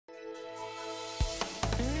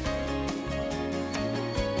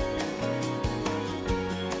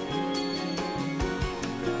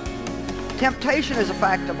Temptation is a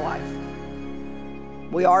fact of life.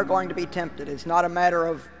 We are going to be tempted. It's not a matter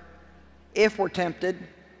of if we're tempted,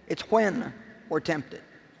 it's when we're tempted.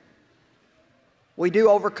 We do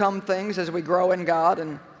overcome things as we grow in God,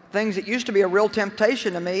 and things that used to be a real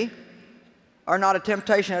temptation to me are not a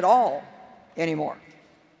temptation at all anymore.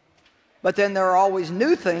 But then there are always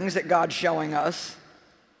new things that God's showing us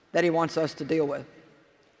that He wants us to deal with.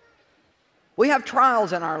 We have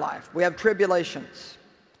trials in our life. We have tribulations.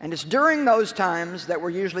 And it's during those times that we're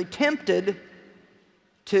usually tempted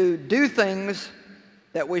to do things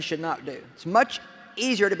that we should not do. It's much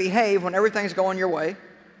easier to behave when everything's going your way.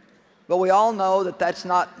 But we all know that that's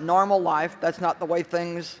not normal life. That's not the way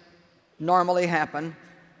things normally happen.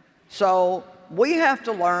 So we have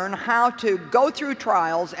to learn how to go through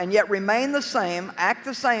trials and yet remain the same, act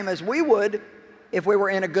the same as we would if we were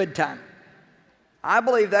in a good time. I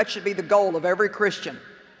believe that should be the goal of every Christian,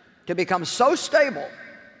 to become so stable.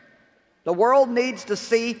 The world needs to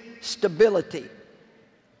see stability.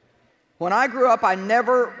 When I grew up, I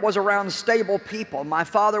never was around stable people. My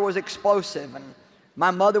father was explosive, and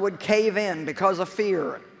my mother would cave in because of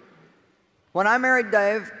fear. When I married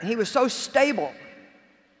Dave, he was so stable,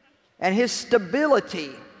 and his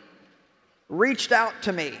stability reached out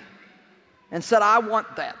to me and said, I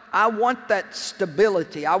want that. I want that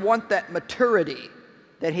stability. I want that maturity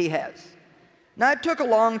that he has. Now, it took a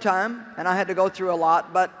long time, and I had to go through a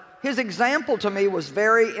lot, but his example to me was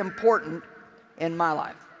very important in my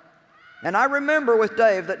life. And I remember with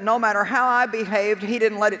Dave that no matter how I behaved, he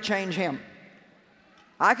didn't let it change him.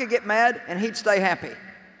 I could get mad, and he'd stay happy.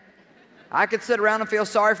 I could sit around and feel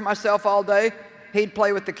sorry for myself all day. He'd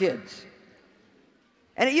play with the kids.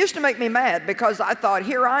 And it used to make me mad because I thought,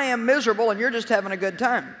 here I am miserable and you're just having a good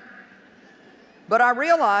time. But I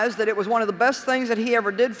realized that it was one of the best things that he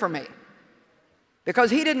ever did for me,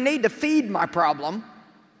 because he didn't need to feed my problem.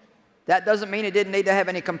 That doesn't mean he didn't need to have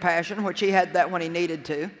any compassion, which he had that when he needed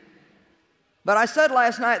to. But I said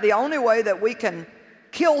last night, the only way that we can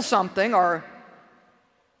kill something or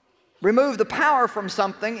remove the power from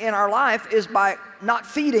something in our life is by not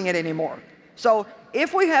feeding it anymore. So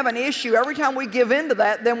if we have an issue, every time we give in to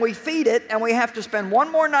that, then we feed it, and we have to spend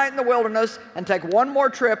one more night in the wilderness and take one more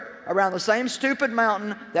trip around the same stupid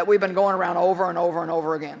mountain that we've been going around over and over and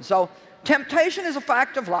over again. So temptation is a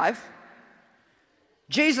fact of life.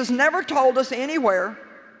 Jesus never told us anywhere.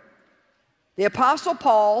 The Apostle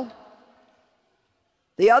Paul,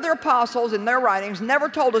 the other apostles in their writings never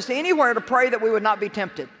told us anywhere to pray that we would not be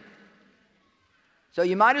tempted. So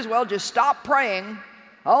you might as well just stop praying,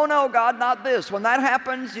 oh no, God, not this. When that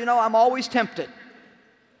happens, you know, I'm always tempted.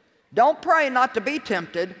 Don't pray not to be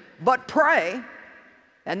tempted, but pray,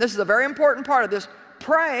 and this is a very important part of this,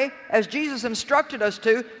 pray as Jesus instructed us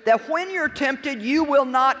to, that when you're tempted, you will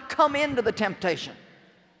not come into the temptation.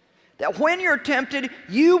 That when you're tempted,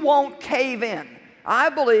 you won't cave in. I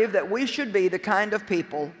believe that we should be the kind of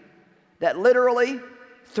people that literally,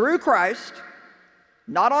 through Christ,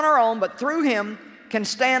 not on our own, but through Him, can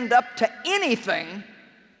stand up to anything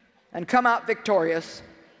and come out victorious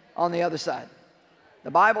on the other side. The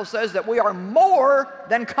Bible says that we are more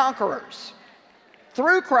than conquerors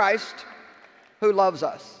through Christ who loves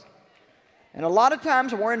us. And a lot of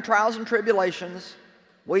times when we're in trials and tribulations,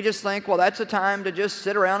 we just think, well, that's a time to just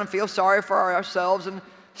sit around and feel sorry for ourselves and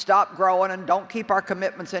stop growing and don't keep our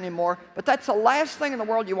commitments anymore. But that's the last thing in the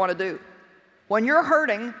world you want to do. When you're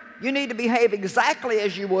hurting, you need to behave exactly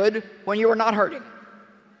as you would when you were not hurting.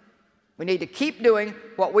 We need to keep doing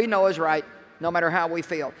what we know is right, no matter how we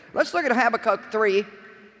feel. Let's look at Habakkuk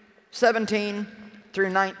 3:17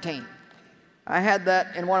 through 19. I had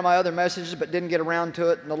that in one of my other messages, but didn't get around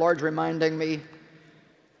to it, and the Lord's reminding me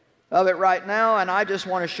of it right now, and I just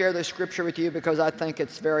want to share this scripture with you because I think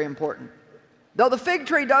it's very important. Though the fig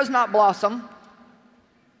tree does not blossom,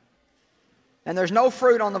 and there's no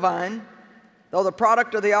fruit on the vine, though the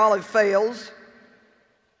product of the olive fails,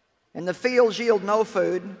 and the fields yield no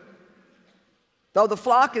food, though the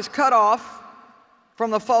flock is cut off from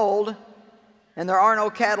the fold, and there are no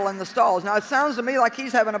cattle in the stalls. Now, it sounds to me like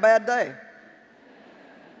he's having a bad day.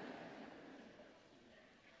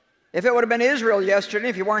 If it would have been Israel yesterday,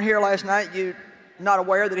 if you weren't here last night, you're not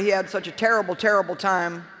aware that he had such a terrible, terrible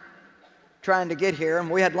time trying to get here. And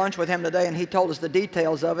we had lunch with him today, and he told us the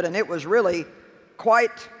details of it, and it was really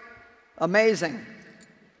quite amazing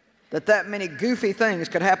that that many goofy things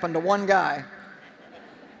could happen to one guy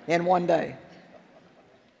in one day.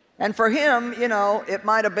 And for him, you know, it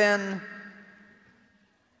might have been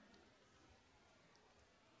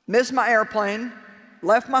missed my airplane,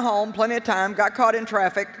 left my home plenty of time, got caught in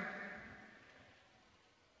traffic,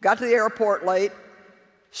 got to the airport late,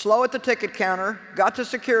 slow at the ticket counter, got to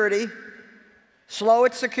security, slow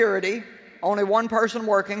at security, only one person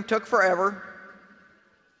working, took forever.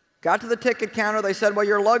 Got to the ticket counter, they said, well,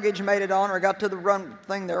 your luggage made it on, or got to the run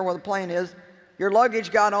thing there where the plane is. Your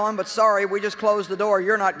luggage got on, but sorry, we just closed the door,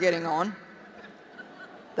 you're not getting on.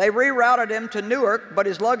 They rerouted him to Newark, but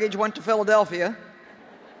his luggage went to Philadelphia.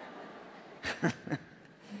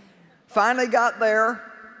 Finally got there,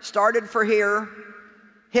 started for here,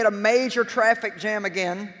 hit a major traffic jam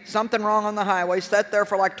again, something wrong on the highway, sat there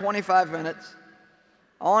for like 25 minutes,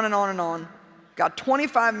 on and on and on. Got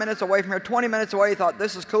 25 minutes away from here, 20 minutes away. He thought,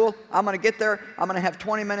 this is cool. I'm going to get there. I'm going to have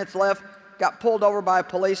 20 minutes left. Got pulled over by a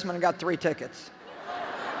policeman and got 3 tickets.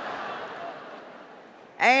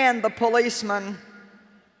 And the policeman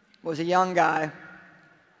was a young guy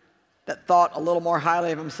that thought a little more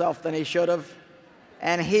highly of himself than he should have.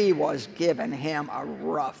 And he was giving him a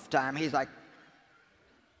rough time. He's like,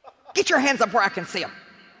 get your hands up where I can see them.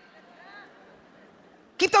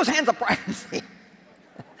 Keep those hands up where I can see them.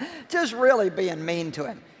 Just really being mean to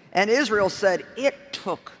him. And Israel said it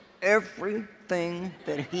took everything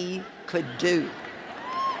that he could do.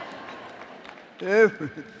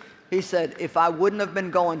 Dude, he said, if I wouldn't have been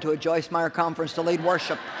going to a Joyce Meyer conference to lead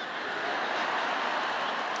worship,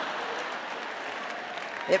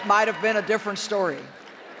 it might have been a different story.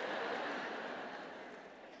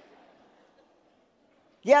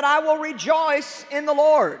 Yet I will rejoice in the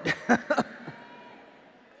Lord.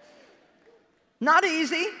 Not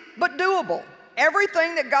easy, but doable.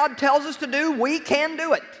 Everything that God tells us to do, we can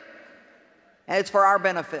do it. And it's for our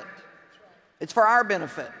benefit. It's for our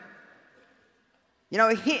benefit. You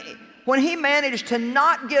know, when he managed to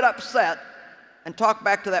not get upset and talk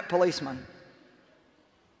back to that policeman,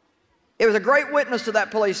 it was a great witness to that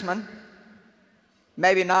policeman.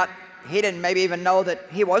 Maybe not, he didn't maybe even know that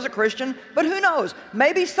he was a Christian, but who knows?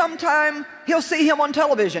 Maybe sometime he'll see him on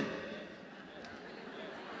television.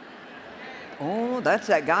 Oh, that's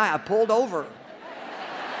that guy I pulled over.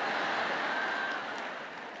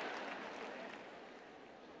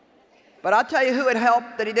 But I'll tell you who it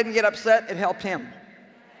helped that he didn't get upset. It helped him.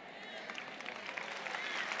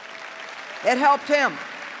 It helped him.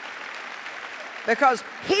 Because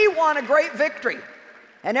he won a great victory.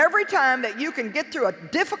 And every time that you can get through a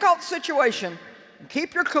difficult situation and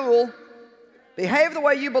keep your cool, behave the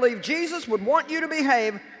way you believe Jesus would want you to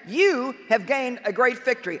behave, you have gained a great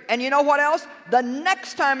victory. And you know what else? The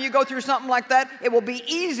next time you go through something like that, it will be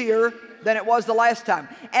easier than it was the last time.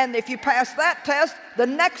 And if you pass that test, the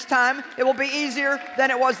next time it will be easier than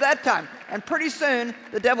it was that time. And pretty soon,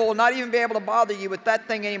 the devil will not even be able to bother you with that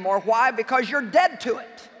thing anymore. Why? Because you're dead to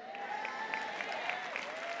it.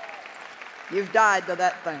 You've died to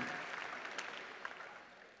that thing.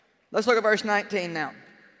 Let's look at verse 19 now.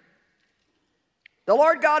 The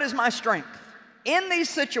Lord God is my strength. In these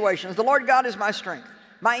situations, the Lord God is my strength,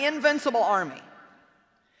 my invincible army.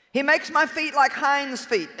 He makes my feet like hinds'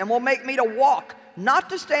 feet and will make me to walk, not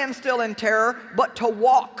to stand still in terror, but to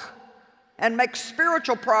walk and make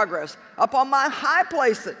spiritual progress upon my high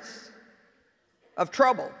places of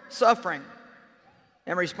trouble, suffering,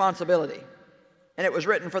 and responsibility. And it was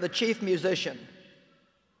written for the chief musician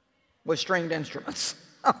with stringed instruments.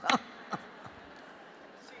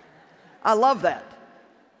 I love that.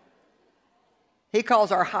 He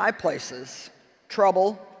calls our high places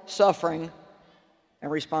trouble, suffering,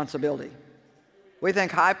 and responsibility. We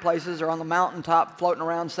think high places are on the mountaintop floating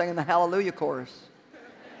around singing the hallelujah chorus.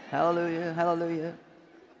 Hallelujah, hallelujah.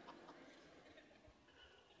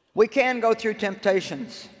 We can go through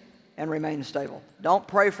temptations and remain stable. Don't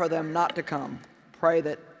pray for them not to come. Pray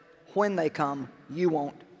that when they come, you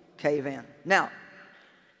won't cave in. Now,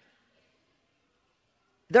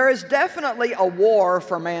 there is definitely a war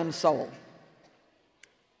for man's soul.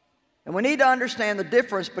 And we need to understand the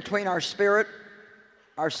difference between our spirit,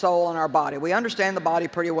 our soul, and our body. We understand the body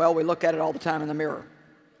pretty well. We look at it all the time in the mirror.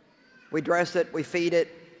 We dress it, we feed it.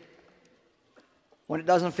 When it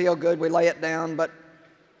doesn't feel good, we lay it down. But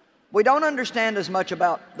we don't understand as much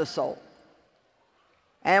about the soul.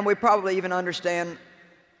 And we probably even understand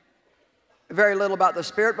very little about the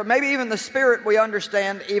spirit, but maybe even the spirit we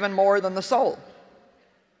understand even more than the soul.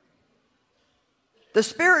 The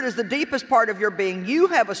spirit is the deepest part of your being. You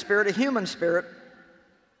have a spirit, a human spirit.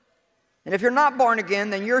 And if you're not born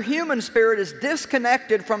again, then your human spirit is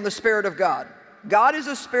disconnected from the Spirit of God. God is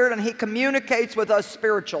a spirit and He communicates with us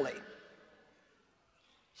spiritually.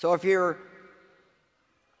 So if you're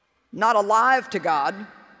not alive to God,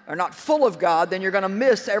 or not full of God, then you're going to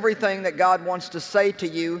miss everything that God wants to say to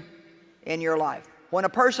you in your life. When a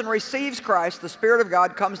person receives Christ, the Spirit of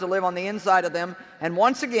God comes to live on the inside of them, and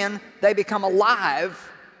once again, they become alive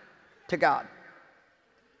to God.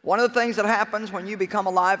 One of the things that happens when you become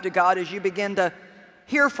alive to God is you begin to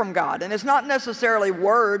hear from God. And it's not necessarily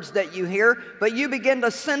words that you hear, but you begin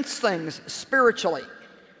to sense things spiritually.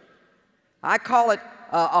 I call it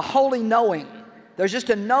a holy knowing. There's just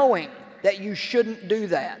a knowing that you shouldn't do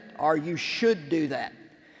that, or you should do that.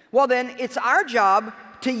 Well then, it's our job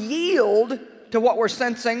to yield to what we're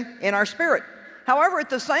sensing in our spirit. However, at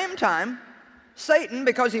the same time, Satan,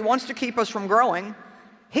 because he wants to keep us from growing,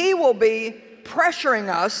 he will be pressuring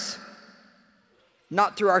us,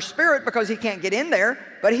 not through our spirit because he can't get in there,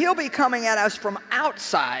 but he'll be coming at us from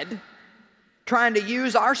outside, trying to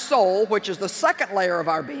use our soul, which is the second layer of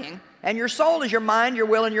our being, and your soul is your mind, your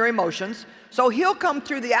will, and your emotions. So he'll come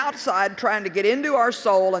through the outside trying to get into our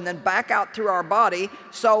soul and then back out through our body,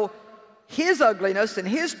 so his ugliness and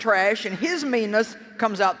his trash and his meanness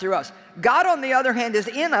comes out through us. God, on the other hand, is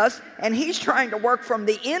in us, and he's trying to work from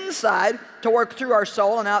the inside to work through our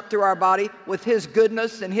soul and out through our body with his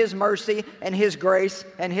goodness and his mercy and his grace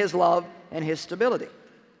and his love and his stability.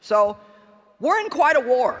 So we're in quite a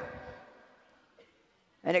war,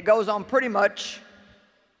 and it goes on pretty much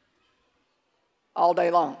all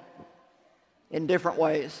day long in different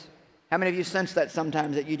ways. How many of you sense that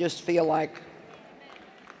sometimes, that you just feel like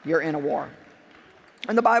you're in a war?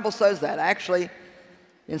 And the Bible says that. Actually,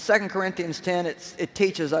 in 2 Corinthians 10, it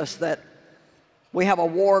teaches us that we have a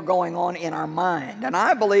war going on in our mind. And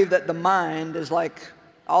I believe that the mind is like,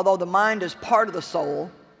 although the mind is part of the soul,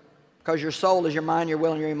 because your soul is your mind, your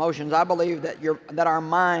will, and your emotions, I believe that our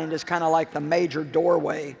mind is kind of like the major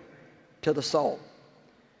doorway to the soul.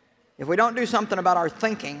 If we don't do something about our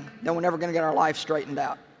thinking, then we're never going to get our life straightened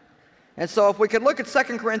out. And so if we could look at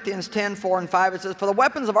 2 Corinthians 10, 4 and 5, it says, "For the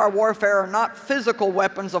weapons of our warfare are not physical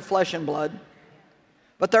weapons of flesh and blood,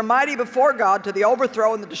 but they're mighty before God to the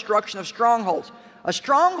overthrow and the destruction of strongholds." A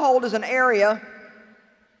stronghold is an area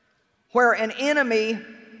where an enemy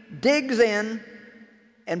digs in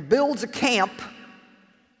and builds a camp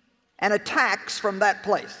and attacks from that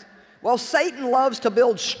place. Well, Satan loves to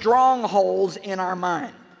build strongholds in our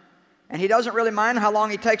mind. And he doesn't really mind how long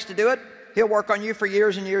he takes to do it. He'll work on you for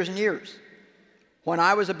years and years and years. When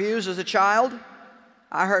I was abused as a child,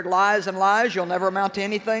 I heard lies and lies. You'll never amount to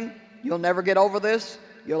anything. You'll never get over this.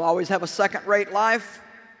 You'll always have a second-rate life.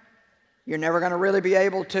 You're never going to really be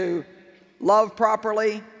able to love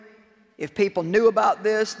properly. If people knew about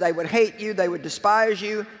this, they would hate you, they would despise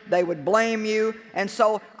you, they would blame you. And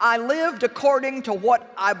so I lived according to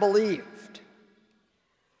what I believed.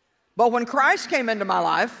 But when Christ came into my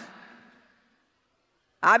life,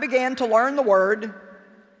 I began to learn the Word,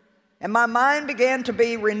 and my mind began to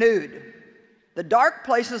be renewed. The dark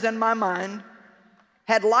places in my mind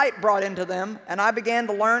had light brought into them, and I began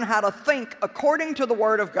to learn how to think according to the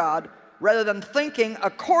Word of God rather than thinking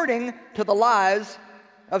according to the lies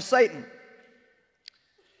of Satan.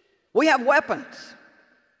 We have weapons.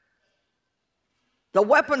 The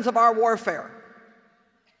weapons of our warfare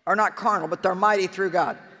are not carnal, but they're mighty through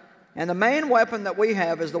God. And the main weapon that we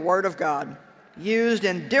have is the Word of God, used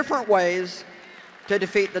in different ways to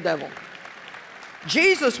defeat the devil.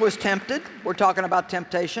 Jesus was tempted. We're talking about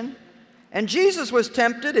temptation. And Jesus was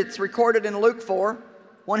tempted, it's recorded in Luke 4,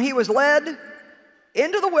 when he was led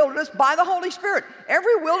into the wilderness by the Holy Spirit.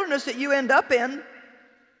 Every wilderness that you end up in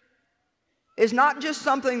is not just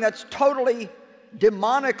something that's totally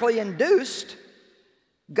demonically induced.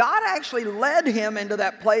 God actually led him into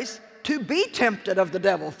that place to be tempted of the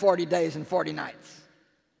devil 40 days and 40 nights.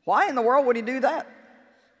 Why in the world would he do that?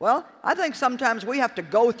 Well, I think sometimes we have to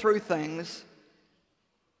go through things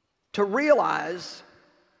to realize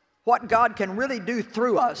what God can really do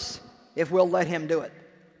through us if we'll let him do it.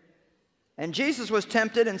 And Jesus was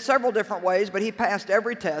tempted in several different ways, but he passed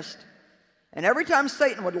every test. And every time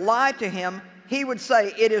Satan would lie to him, he would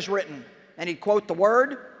say, "It is written." And he'd quote the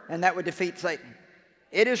Word, and that would defeat Satan.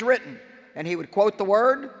 "It is written." And he would quote the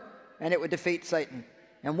Word, and it would defeat Satan.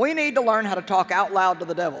 And we need to learn how to talk out loud to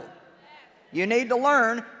the devil. You need to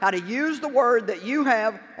learn how to use the Word that you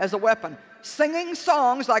have as a weapon. Singing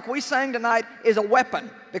songs like we sang tonight is a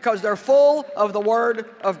weapon because they're full of the Word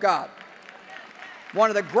of God. One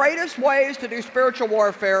of the greatest ways to do spiritual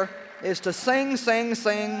warfare is to sing, sing,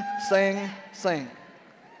 sing, sing, sing.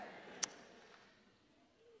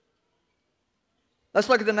 Let's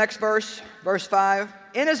look at the next verse, verse 5.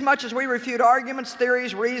 "Inasmuch as we refute arguments,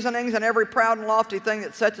 theories, reasonings, and every proud and lofty thing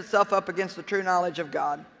that sets itself up against the true knowledge of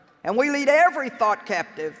God, and we lead every thought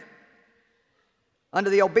captive under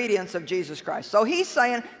the obedience of Jesus Christ." So he's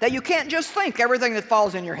saying that you can't just think everything that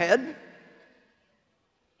falls in your head.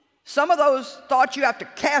 Some of those thoughts you have to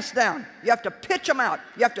cast down. You have to pitch them out.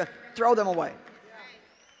 You have to throw them away.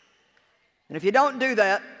 And if you don't do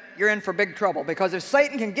that, you're in for big trouble. Because if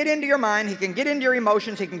Satan can get into your mind, he can get into your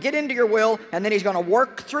emotions, he can get into your will, and then he's going to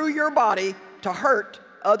work through your body to hurt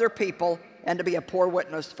other people and to be a poor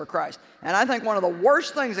witness for Christ. And I think one of the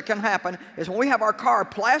worst things that can happen is when we have our car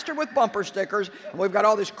plastered with bumper stickers and we've got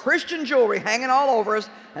all this Christian jewelry hanging all over us,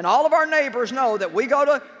 and all of our neighbors know that we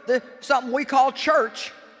go to something we call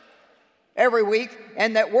church every week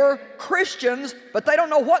and that we're Christians, but they don't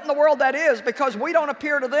know what in the world that is because we don't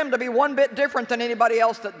appear to them to be one bit different than anybody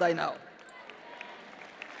else that they know.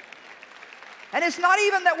 And it's not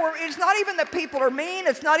even that people are mean,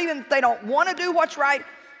 it's not even that they don't want to do what's right.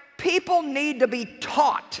 People need to be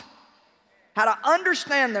taught how to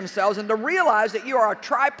understand themselves and to realize that you are a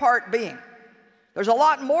tripart being. There's a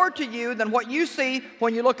lot more to you than what you see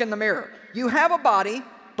when you look in the mirror. You have a body,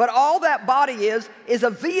 but all that body is a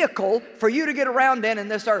vehicle for you to get around in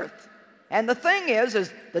this earth. And the thing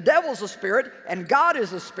is the devil's a spirit and God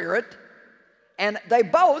is a spirit, and they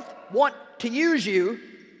both want to use you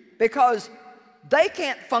because they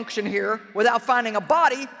can't function here without finding a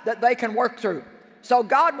body that they can work through. So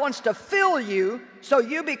God wants to fill you so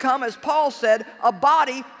you become, as Paul said, a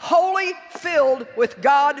body wholly filled with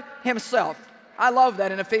God himself. I love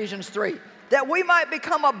that in Ephesians 3. That we might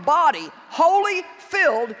become a body wholly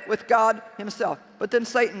filled with God himself. But then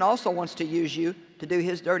Satan also wants to use you to do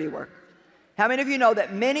his dirty work. How many of you know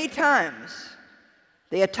that many times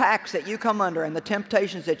the attacks that you come under and the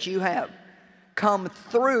temptations that you have come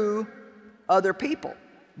through other people?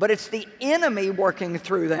 But it's the enemy working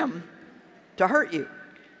through them to hurt you.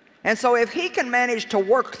 And so if he can manage to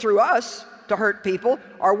work through us to hurt people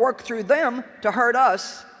or work through them to hurt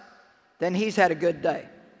us, then he's had a good day.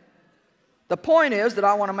 The point is that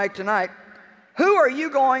I want to make tonight, who are you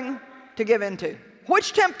going to give in to?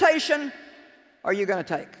 Which temptation are you going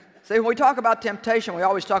to take? See, when we talk about temptation, we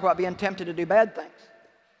always talk about being tempted to do bad things.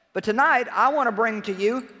 But tonight, I want to bring to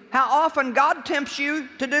you how often God tempts you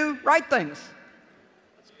to do right things.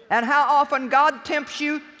 And how often God tempts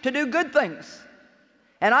you to do good things.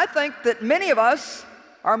 And I think that many of us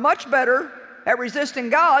are much better at resisting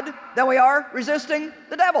God than we are resisting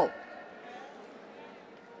the devil.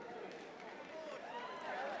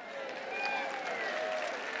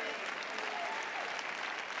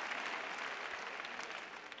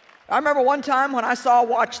 I remember one time when I saw a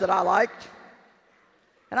watch that I liked,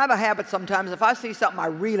 and I have a habit sometimes, if I see something I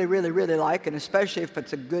really, really, really like, and especially if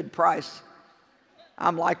it's a good price,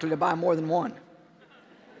 I'm likely to buy more than one.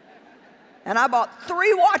 And I bought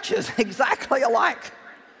 3 watches exactly alike.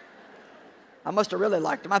 I must have really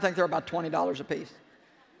liked them. I think they're about $20 a piece.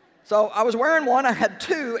 So I was wearing one. I had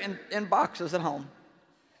 2 in boxes at home.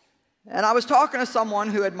 And I was talking to someone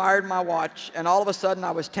who admired my watch, and all of a sudden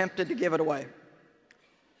I was tempted to give it away.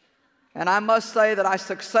 And I must say that I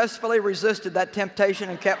successfully resisted that temptation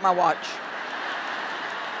and kept my watch.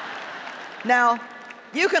 Now,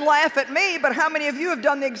 you can laugh at me, but how many of you have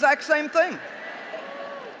done the exact same thing?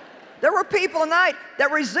 There were people tonight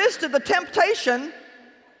that resisted the temptation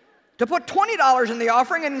to put $20 in the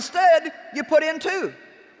offering, and instead you put in 2.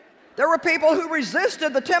 There were people who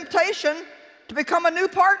resisted the temptation to become a new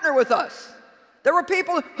partner with us. There were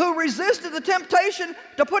people who resisted the temptation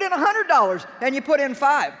to put in $100, and you put in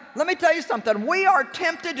 5. Let me tell you something. We are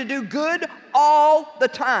tempted to do good all the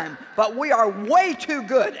time, but we are way too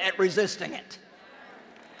good at resisting it.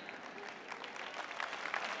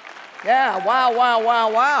 Yeah, wow, wow,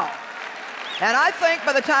 wow, wow. And I think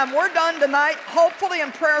by the time we're done tonight, hopefully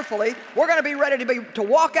and prayerfully, we're going to be ready to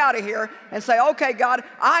walk out of here and say, okay, God,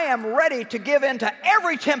 I am ready to give in to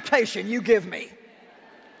every temptation you give me.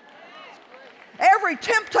 Every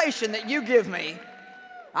temptation that you give me,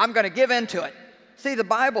 I'm going to give in to it. See, the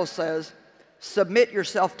Bible says, submit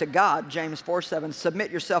yourself to God, James 4:7, submit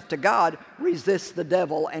yourself to God, resist the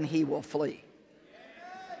devil, and he will flee.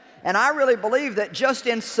 And I really believe that just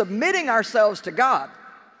in submitting ourselves to God,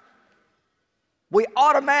 we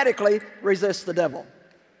automatically resist the devil.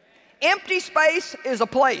 Empty space is a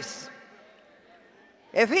place.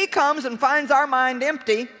 If he comes and finds our mind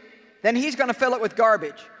empty, then he's going to fill it with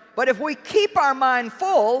garbage. But if we keep our mind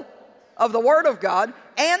full of the Word of God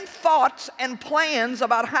and thoughts and plans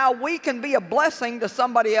about how we can be a blessing to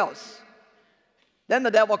somebody else, then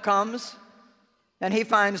the devil comes and he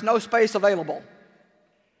finds no space available.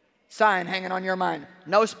 Sign hanging on your mind.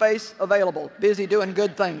 No space available. Busy doing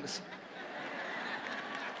good things.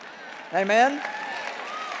 Amen?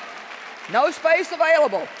 No space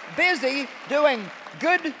available. Busy doing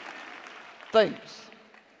good things.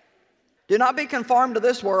 Do not be conformed to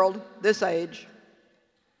this world, this age,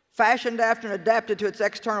 fashioned after and adapted to its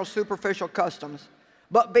external superficial customs,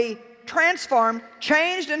 but be transformed,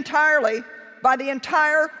 changed entirely by the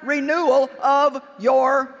entire renewal of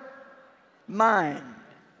your mind.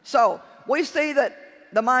 So we see that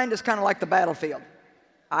the mind is kind of like the battlefield.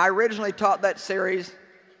 I originally taught that series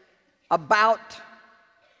about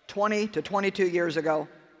 20 to 22 years ago.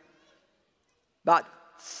 About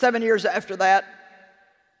 7 years after that,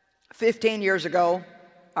 15 years ago,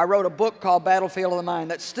 I wrote a book called Battlefield of the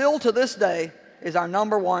Mind that still to this day is our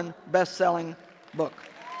 #1 best-selling book.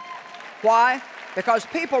 Why? Because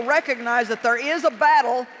people recognize that there is a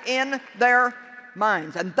battle in their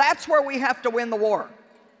minds, and that's where we have to win the war.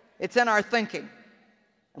 It's in our thinking.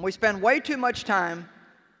 And we spend way too much time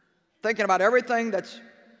thinking about everything that's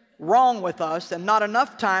wrong with us and not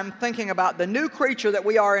enough time thinking about the new creature that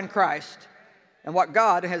we are in Christ and what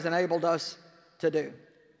God has enabled us to do.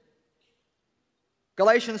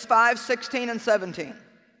 Galatians 5:16 and 17.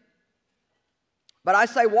 But I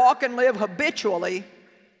say walk and live habitually.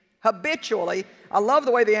 Habitually. I love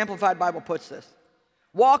the way the Amplified Bible puts this.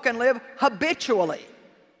 Walk and live habitually.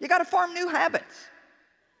 You got to form new habits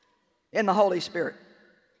in the Holy Spirit.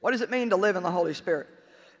 What does it mean to live in the Holy Spirit?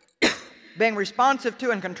 Being responsive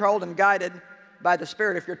to and controlled and guided by the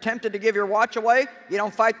Spirit. If you're tempted to give your watch away, you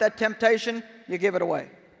don't fight that temptation, you give it away.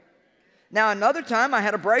 Now, another time, I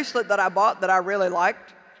had a bracelet that I bought that I really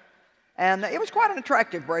liked, and it was quite an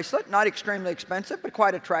attractive bracelet, not extremely expensive, but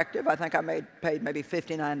quite attractive. I think I paid maybe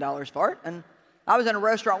 $59 for it, and I was in a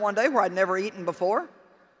restaurant one day where I'd never eaten before.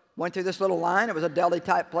 Went through this little line. It was a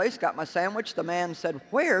deli-type place, got my sandwich. The man said,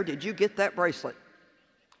 "Where did you get that bracelet?"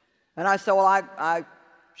 And I said, "Well, I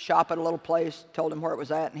shop at a little place," told him where it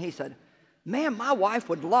was at, and he said, "Man, my wife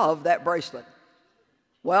would love that bracelet."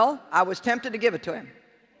 Well, I was tempted to give it to him.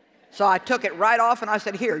 So I took it right off and I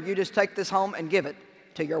said, "Here, you just take this home and give it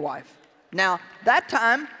to your wife." Now, that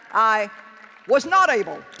time, I was not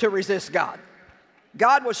able to resist God.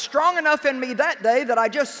 God was strong enough in me that day that I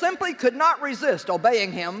just simply could not resist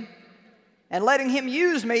obeying Him and letting Him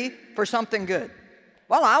use me for something good.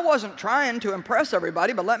 Well, I wasn't trying to impress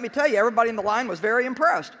everybody, but let me tell you, everybody in the line was very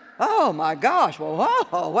impressed. "Oh, my gosh, well,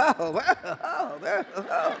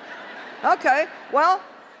 okay, well,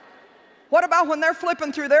 what about when they're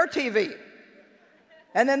flipping through their TV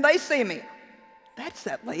and then they see me? That's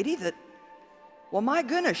that lady that, well, my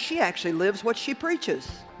goodness, she actually lives what she preaches."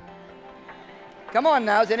 Come on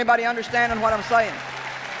now, is anybody understanding what I'm saying?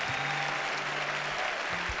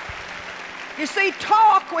 You see,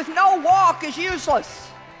 talk with no walk is useless.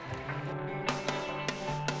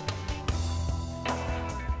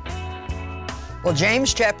 Well,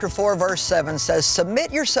 James chapter 4, verse 7 says,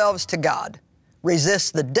 "Submit yourselves to God.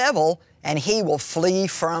 Resist the devil, and he will flee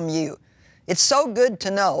from you." It's so good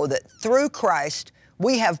to know that through Christ,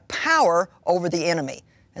 we have power over the enemy.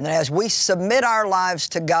 And that as we submit our lives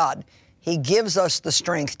to God, He gives us the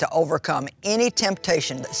strength to overcome any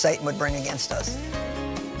temptation that Satan would bring against us.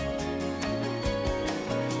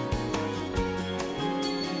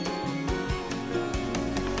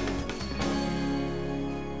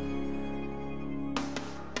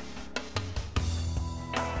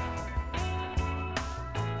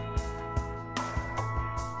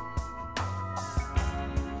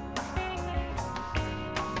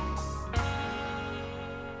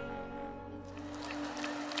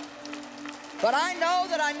 But I know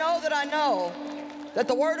that I know that I know that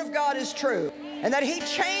the Word of God is true and that He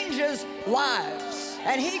changes lives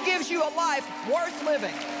and He gives you a life worth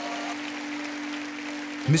living.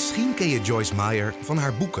 Misschien ken je Joyce Meyer van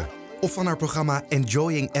haar boeken of van haar programma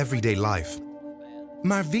Enjoying Everyday Life.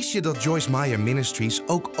 Maar wist je dat Joyce Meyer Ministries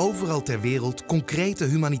ook overal ter wereld concrete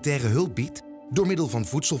humanitaire hulp biedt? Door middel van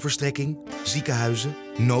voedselverstrekking, ziekenhuizen,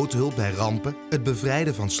 noodhulp bij rampen, het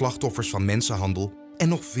bevrijden van slachtoffers van mensenhandel en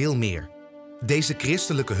nog veel meer. Deze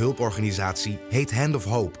christelijke hulporganisatie heet Hand of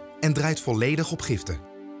Hope en draait volledig op giften.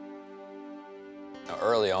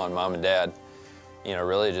 Early on, Mom and Dad,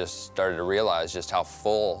 really just started to realize just how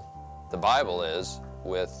full the Bible is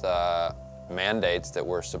with mandates that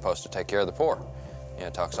we're supposed to take care of the poor.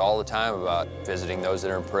 It talks all the time about visiting those that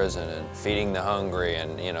are in prison and feeding the hungry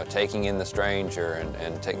and, taking in the stranger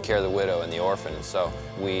and taking care of the widow and the orphan. And so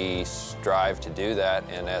we strive to do that,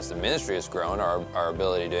 and as the ministry has grown, our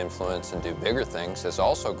ability to influence and do bigger things has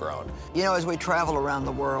also grown. As we travel around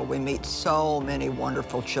the world, we meet so many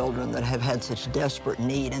wonderful children that have had such desperate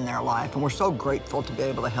need in their life, and we're so grateful to be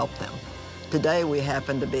able to help them. Today we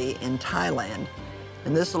happen to be in Thailand,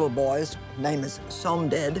 and this little boy's name is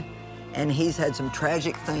Somded. And he's had some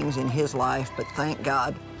tragic things in his life, but thank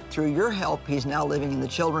God, through your help, he's now living in the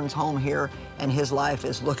children's home here, and his life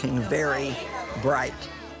is looking very bright.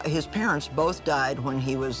 His parents both died when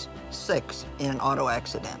he was 6 in an auto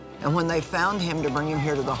accident. And when they found him to bring him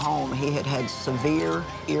here to the home, he had had severe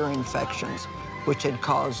ear infections, which had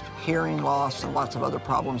caused hearing loss and lots of other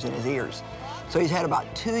problems in his ears. So he's had about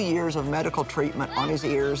 2 years of medical treatment on his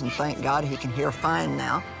ears, and thank God he can hear fine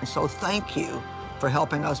now. And so thank you for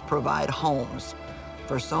helping us provide homes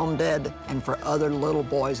for some dead and for other little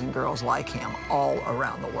boys and girls like him all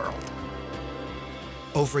around the world.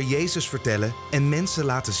 Over Jezus vertellen en mensen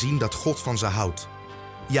laten zien dat God van ze houdt.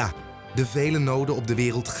 Ja, de vele noden op de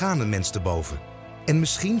wereld gaan een mens te boven. En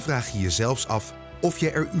misschien vraag je je zelfs af of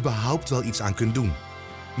je er überhaupt wel iets aan kunt doen.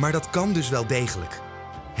 Maar dat kan dus wel degelijk.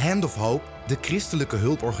 Hand of Hope, de christelijke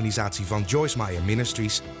hulporganisatie van Joyce Meyer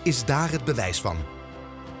Ministries, is daar het bewijs van.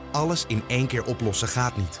 Alles in één keer oplossen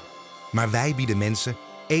gaat niet. Maar wij bieden mensen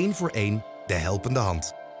één voor één de helpende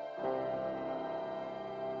hand.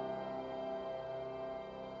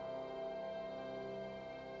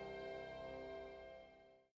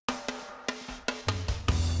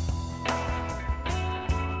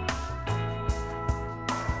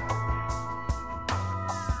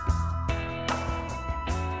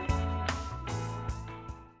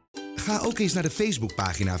 Ga ook eens naar de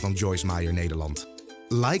Facebookpagina van Joyce Meyer Nederland.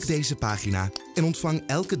 Like deze pagina en ontvang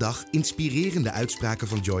elke dag inspirerende uitspraken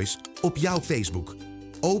van Joyce op jouw Facebook.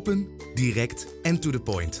 Open, direct en to the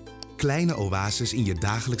point. Kleine oases in je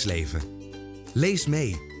dagelijks leven. Lees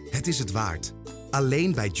mee, het is het waard.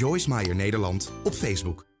 Alleen bij Joyce Meyer Nederland op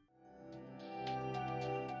Facebook.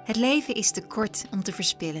 Het leven is te kort om te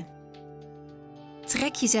verspillen.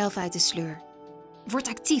 Trek jezelf uit de sleur. Word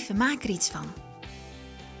actief en maak er iets van.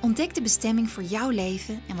 Ontdek de bestemming voor jouw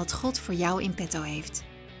leven en wat God voor jou in petto heeft.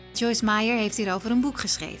 Joyce Meyer heeft hierover een boek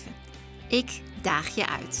geschreven. Ik daag je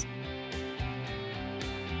uit.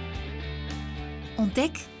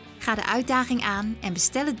 Ontdek, ga de uitdaging aan en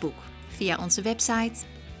bestel het boek via onze website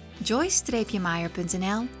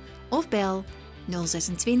joyce-meyer.nl of bel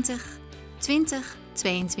 026 20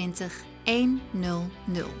 22 100.